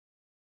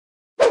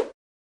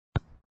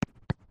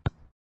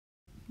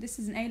This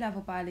is an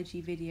A-level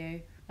biology video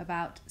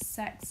about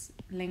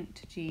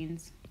sex-linked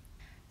genes.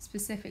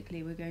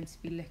 Specifically, we're going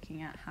to be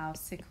looking at how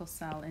sickle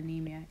cell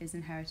anemia is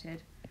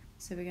inherited.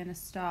 So we're going to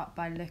start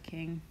by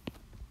looking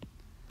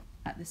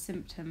at the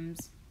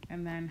symptoms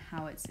and then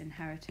how it's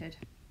inherited.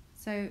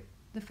 So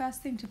the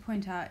first thing to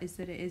point out is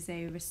that it is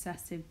a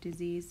recessive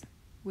disease,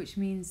 which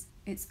means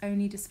it's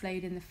only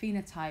displayed in the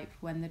phenotype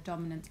when the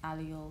dominant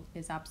allele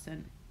is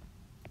absent.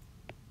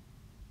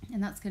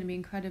 And that's going to be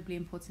incredibly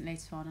important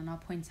later on, and I'll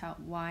point out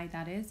why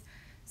that is.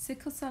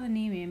 Sickle cell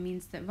anemia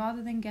means that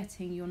rather than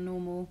getting your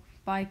normal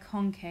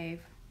biconcave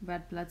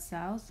red blood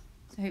cells,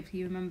 so hopefully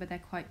you remember they're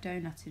quite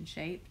donut in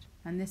shape,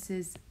 and this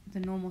is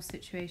the normal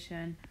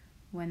situation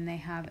when they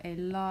have a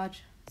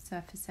large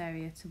surface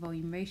area to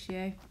volume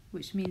ratio,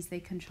 which means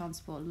they can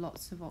transport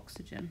lots of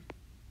oxygen.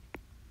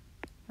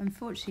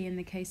 Unfortunately, in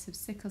the case of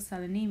sickle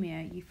cell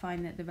anemia, you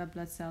find that the red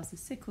blood cells are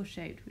sickle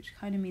shaped, which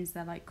kind of means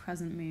they're like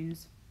crescent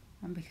moons.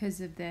 And because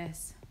of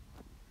this,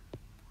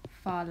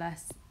 far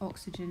less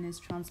oxygen is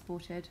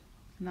transported,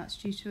 and that's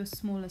due to a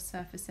smaller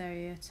surface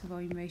area to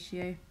volume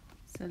ratio,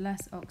 so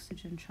less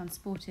oxygen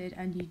transported,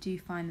 and you do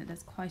find that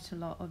there's quite a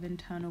lot of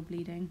internal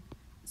bleeding.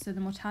 So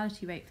the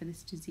mortality rate for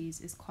this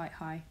disease is quite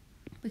high.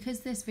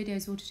 Because this video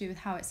is all to do with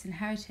how it's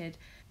inherited,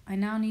 I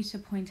now need to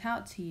point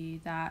out to you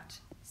that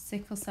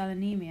sickle cell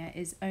anemia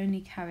is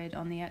only carried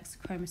on the X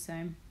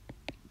chromosome.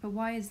 But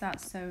why is that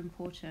so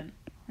important?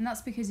 And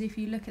that's because if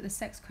you look at the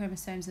sex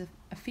chromosomes of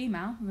a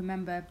female,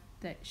 remember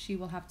that she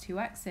will have two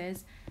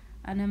X's,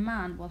 and a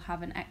man will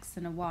have an X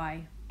and a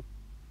Y.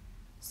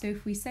 So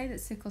if we say that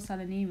sickle cell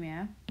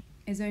anemia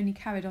is only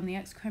carried on the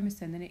X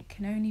chromosome, then it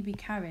can only be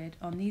carried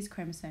on these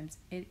chromosomes.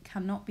 It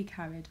cannot be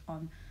carried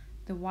on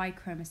the Y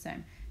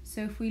chromosome.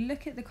 So if we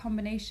look at the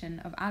combination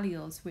of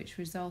alleles which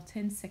result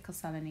in sickle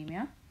cell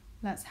anemia,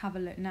 let's have a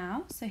look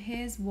now. So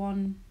here's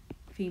one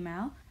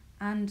female,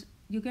 and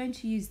you're going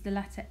to use the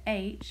letter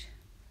H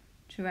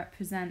to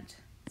represent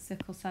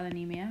sickle cell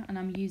anemia, and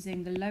I'm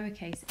using the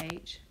lowercase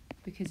h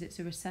because it's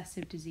a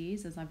recessive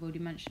disease, as I've already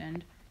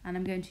mentioned, and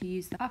I'm going to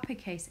use the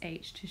uppercase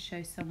H to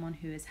show someone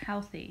who is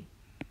healthy.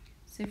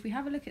 So if we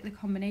have a look at the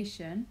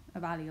combination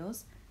of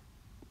alleles,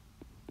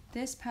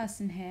 this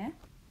person here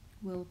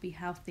will be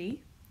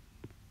healthy,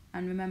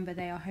 and remember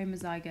they are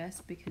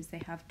homozygous because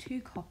they have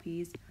two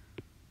copies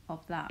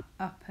of that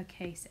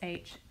uppercase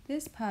H.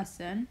 This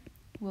person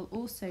will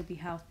also be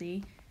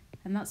healthy,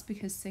 and that's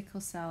because sickle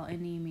cell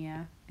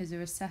anemia is a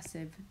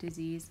recessive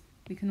disease.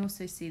 We can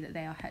also see that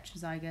they are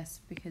heterozygous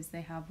because they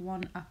have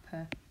one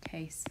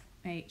uppercase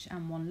H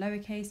and one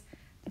lowercase.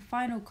 The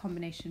final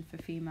combination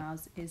for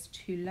females is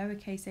two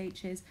lowercase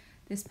h's.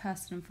 This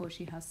person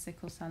unfortunately has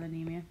sickle cell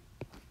anemia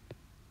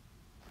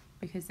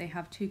because they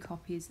have two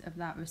copies of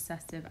that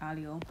recessive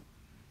allele.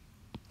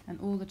 And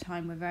all the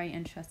time we're very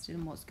interested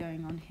in what's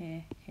going on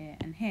here, here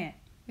and here.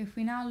 If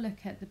we now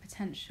look at the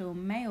potential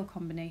male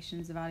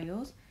combinations of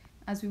alleles,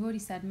 as we've already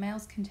said,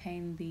 males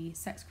contain the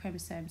sex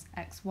chromosomes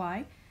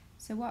XY.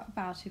 So what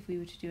about if we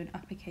were to do an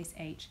uppercase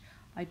H?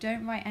 I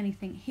don't write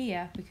anything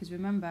here because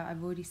remember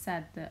I've already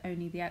said that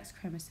only the X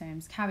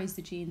chromosomes carries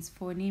the genes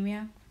for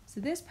anemia. So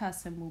this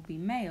person will be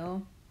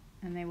male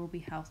and they will be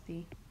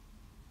healthy.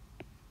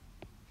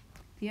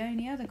 The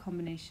only other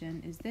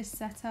combination is this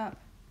setup,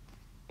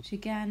 which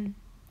again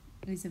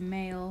is a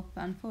male,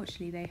 but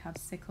unfortunately they have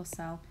sickle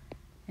cell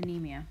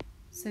anemia.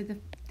 So the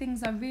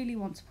things I really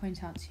want to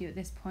point out to you at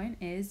this point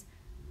is,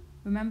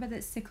 remember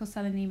that sickle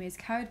cell anemia is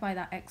carried by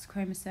that X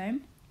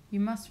chromosome. You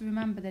must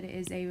remember that it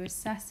is a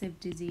recessive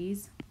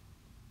disease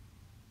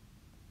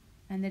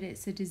and that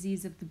it's a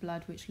disease of the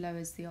blood which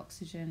lowers the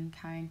oxygen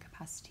carrying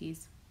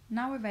capacities.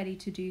 Now we're ready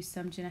to do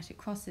some genetic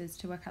crosses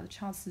to work out the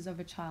chances of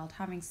a child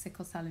having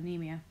sickle cell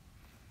anemia.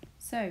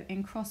 So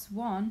in cross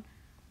 1,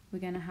 we're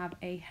going to have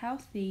a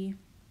healthy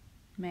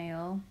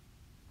male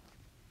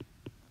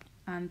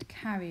and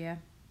carrier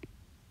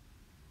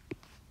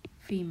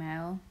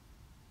female.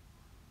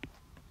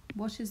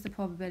 What is the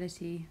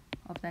probability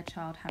of their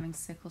child having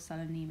sickle cell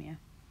anemia?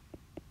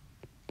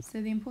 So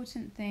the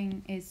important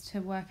thing is to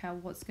work out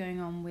what's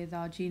going on with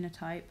our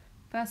genotype.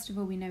 First of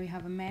all, we know we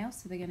have a male,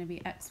 so they're going to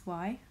be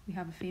XY. We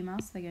have a female,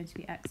 so they're going to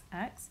be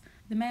XX.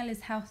 The male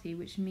is healthy,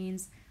 which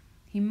means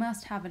he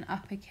must have an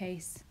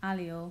uppercase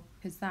allele,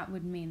 because that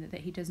would mean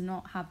that he does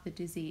not have the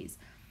disease.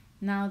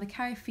 Now the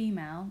carrier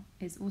female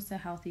is also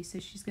healthy, so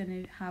she's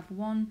going to have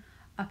one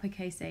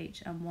uppercase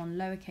H and one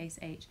lowercase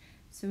h.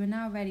 So we're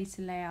now ready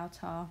to lay out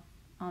our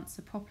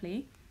answer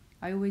properly.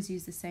 I always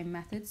use the same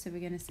method, so we're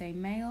going to say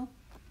male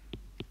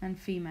and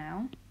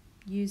female.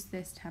 Use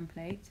this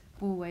template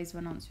always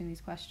when answering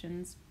these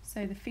questions.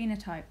 So the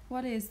phenotype,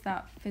 what is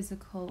that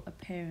physical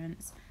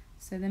appearance?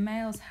 So the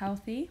male's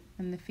healthy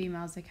and the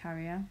female's a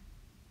carrier.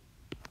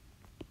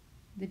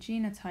 The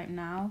genotype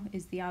now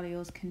is the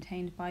alleles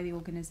contained by the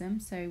organism,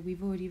 so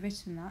we've already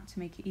written that to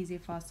make it easier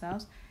for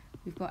ourselves.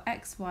 We've got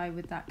XY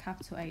with that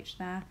capital H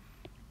there,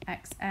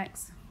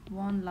 XX,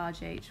 one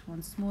large H,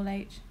 one small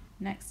h.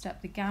 Next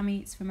up, the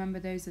gametes. Remember,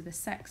 those are the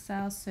sex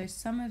cells, so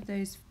some of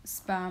those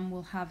sperm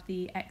will have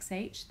the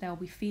XH, they'll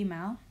be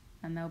female,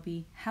 and they'll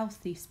be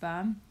healthy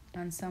sperm,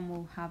 and some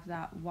will have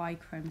that Y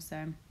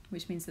chromosome,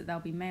 which means that they'll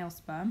be male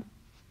sperm.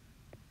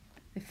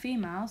 The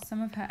female,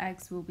 some of her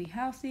eggs will be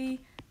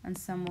healthy and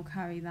some will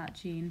carry that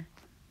gene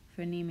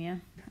for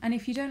anemia. And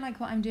if you don't like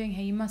what I'm doing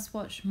here, you must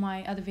watch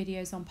my other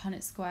videos on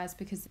Punnett squares,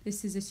 because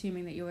this is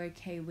assuming that you're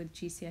okay with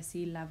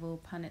GCSE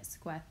level Punnett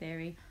square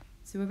theory.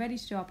 So we're ready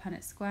to do our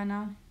Punnett square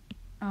now.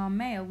 Our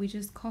male, we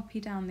just copy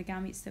down the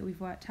gametes that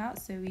we've worked out.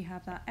 So we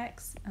have that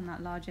X and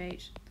that large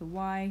H, the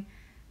Y.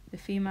 The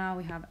female,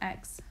 we have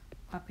X,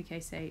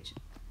 uppercase H,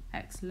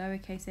 X,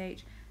 lowercase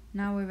h.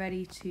 Now we're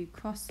ready to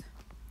cross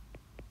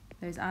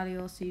those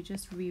alleles, so you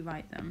just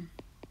rewrite them.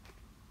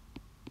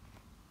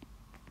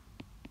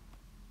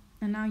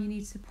 And now you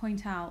need to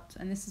point out,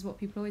 and this is what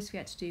people always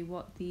forget to do,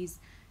 what these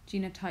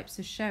genotypes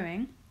are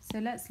showing. So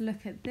let's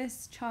look at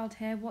this child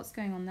here. What's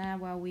going on there?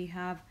 Well, we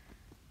have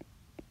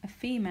a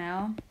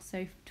female,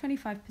 so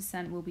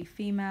 25% will be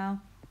female,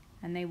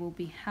 and they will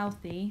be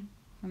healthy,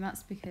 and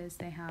that's because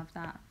they have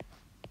that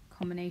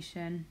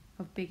combination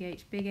of big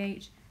H, big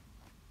H.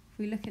 If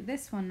we look at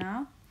this one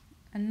now,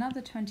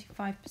 another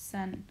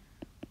 25%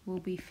 will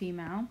be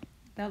female.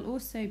 They'll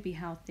also be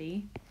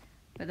healthy,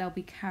 but they'll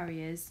be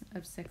carriers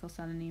of sickle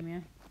cell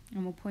anemia.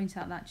 And we'll point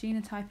out that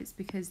genotype, it's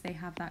because they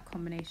have that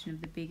combination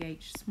of the big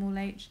H, small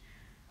h.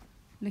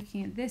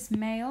 Looking at this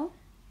male,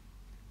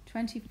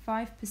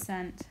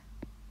 25%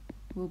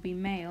 will be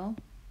male,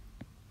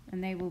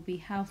 and they will be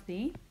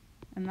healthy,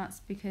 and that's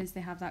because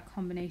they have that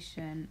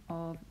combination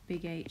of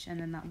big H and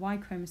then that Y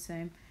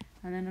chromosome.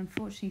 And then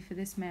unfortunately for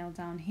this male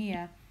down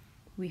here,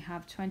 we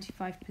have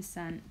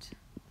 25%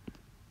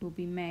 will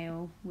be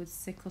male with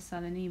sickle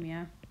cell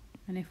anemia,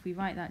 and if we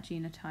write that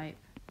genotype,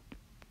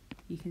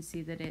 you can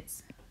see that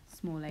it's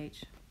small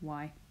h,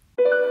 Y.